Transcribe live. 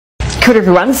Good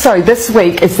everyone, so this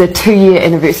week is the 2-year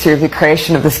anniversary of the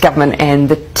creation of this government, and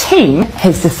the team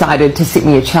has decided to set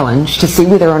me a challenge to see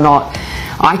whether or not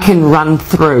I can run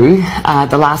through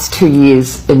the last 2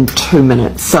 years in 2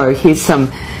 minutes. So here's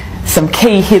some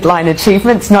key headline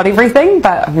achievements, not everything,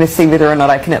 but I'm going to see whether or not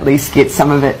I can at least get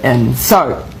some of it in.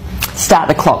 So start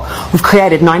the clock. We've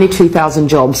created 92,000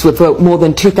 jobs. We've built more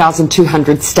than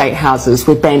 2,200 state houses.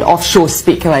 We've banned offshore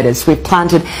speculators. We've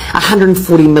planted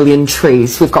 140 million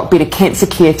trees. We've got better cancer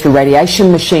care through radiation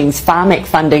machines, Farm Act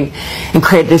funding, and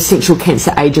created an essential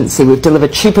cancer agency. We've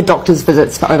delivered cheaper doctors'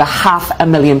 visits for over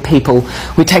 500,000 people.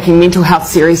 We're taking mental health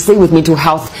seriously with mental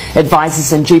health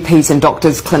advisors and GPs and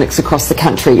doctors' clinics across the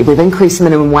country. We've increased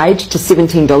minimum wage to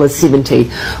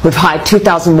 $17.70. We've hired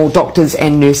 2,000 more doctors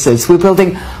and nurses. We're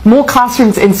building more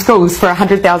classrooms in schools for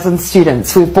 100,000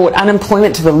 students. We've brought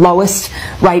unemployment to the lowest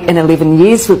rate in 11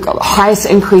 years. We've got the highest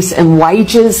increase in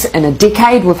wages in a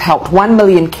decade. We've helped 1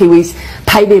 million Kiwis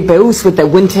pay their bills with their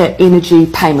winter energy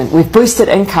payment. We've boosted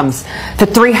incomes for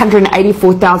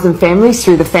 384,000 families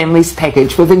through the Families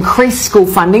Package. We've increased school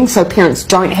funding so parents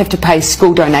don't have to pay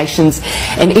school donations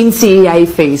and NCEA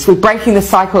fees. We're breaking the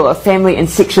cycle of family and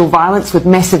sexual violence with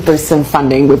massive boosts in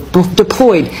funding. We've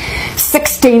deployed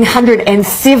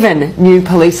 1,607 new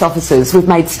police officers. We've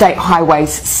made state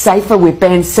highways safer. We've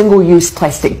banned single-use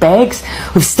plastic bags.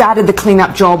 We've started the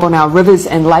clean-up job on our rivers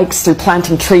and lakes through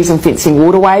planting trees and fencing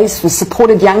waterways. We've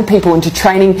supported young people into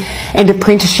training and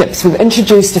apprenticeships. We've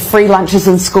introduced a free lunches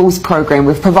in schools program.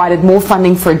 We've provided more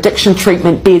funding for addiction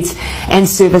treatment beds and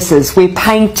services. We're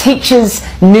paying teachers,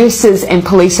 nurses and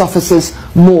police officers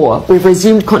more. We've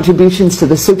resumed contributions to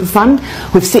the super fund.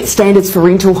 We've set standards for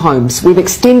rental homes. We've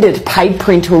extended paid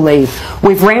parental leave.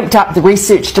 We've ramped up the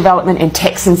research, development and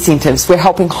tax incentives. We're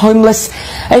helping homeless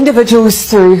individuals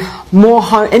through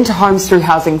into homes through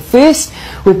Housing First.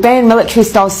 We've banned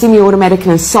military-style semi-automatic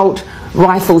and assault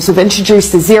rifles. We've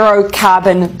introduced the zero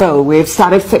carbon bill. We've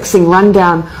started fixing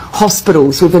rundown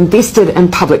hospitals. We've invested in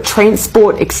public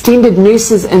transport, extended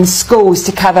nurses in schools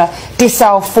to cover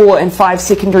decile 4 and 5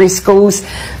 secondary schools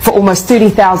for almost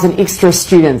 30,000 extra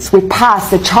students. We've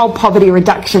passed the Child Poverty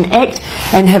Reduction Act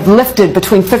and have lifted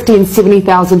between 50 and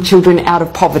 70,000 children out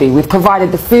of poverty. We've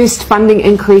provided the first funding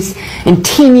increase in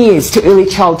 10 years to early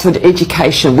childhood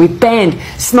education. We've banned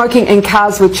smoking in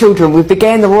cars with children. We've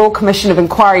began the Royal Commission of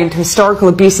Inquiry into historical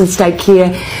abuse in state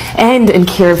care and in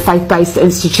care of faith-based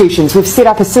institutions. We've set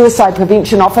up a suicide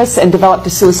prevention office and developed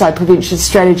a suicide prevention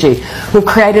strategy. We've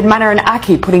created Mana and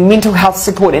Aki, putting mental health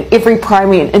support in every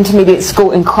primary and intermediate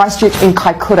school in Christchurch and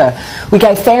Kaikoura. We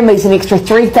gave families an extra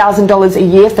 $3,000 a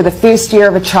year for the first year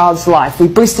of a child's life. We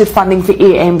boosted funding for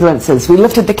air ambulances. We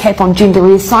lifted the cap on gender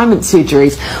reassignment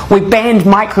surgeries. We banned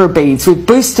microbeads. We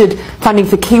boosted funding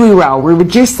for KiwiRail. We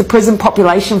reduced the prison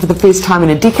population for the first time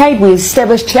in a decade. We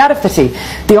established Te Arawhiti,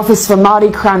 the Office for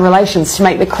Māori Crown Relations, to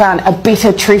make the Crown a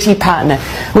better treaty partner.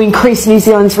 We increased New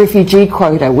Zealand's refugee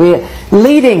quota. We're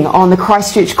leading on the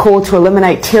Christchurch call to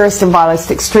eliminate terrorist and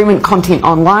violent extreme content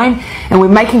online, and we're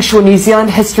making sure New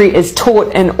Zealand history is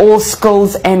taught in all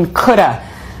schools and kura.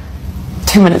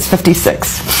 2 minutes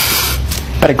 56,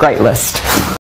 but a great list.